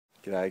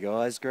G'day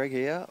guys, Greg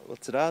here. Well,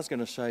 today I was going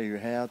to show you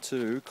how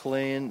to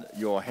clean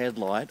your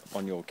headlight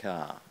on your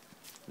car.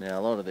 Now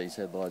a lot of these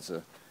headlights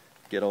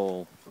get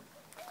all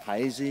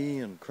hazy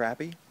and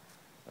crappy.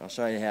 I'll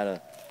show you how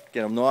to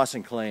get them nice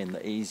and clean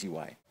the easy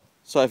way.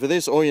 So for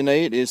this all you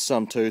need is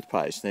some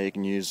toothpaste. Now you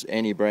can use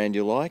any brand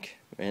you like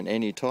and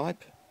any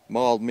type.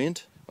 Mild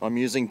mint I'm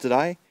using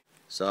today.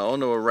 So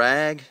onto a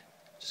rag,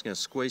 just going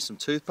to squeeze some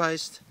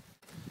toothpaste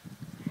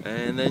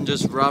and then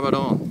just rub it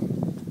on.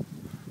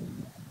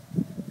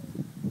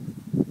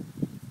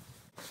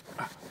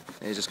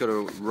 You just got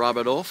to rub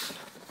it off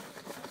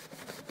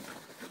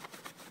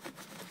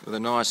with a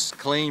nice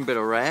clean bit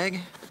of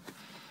rag.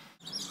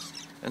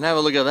 And have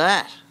a look at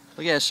that.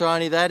 Look how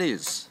shiny that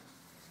is.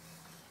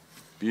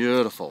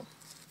 Beautiful.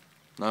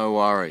 No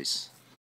worries.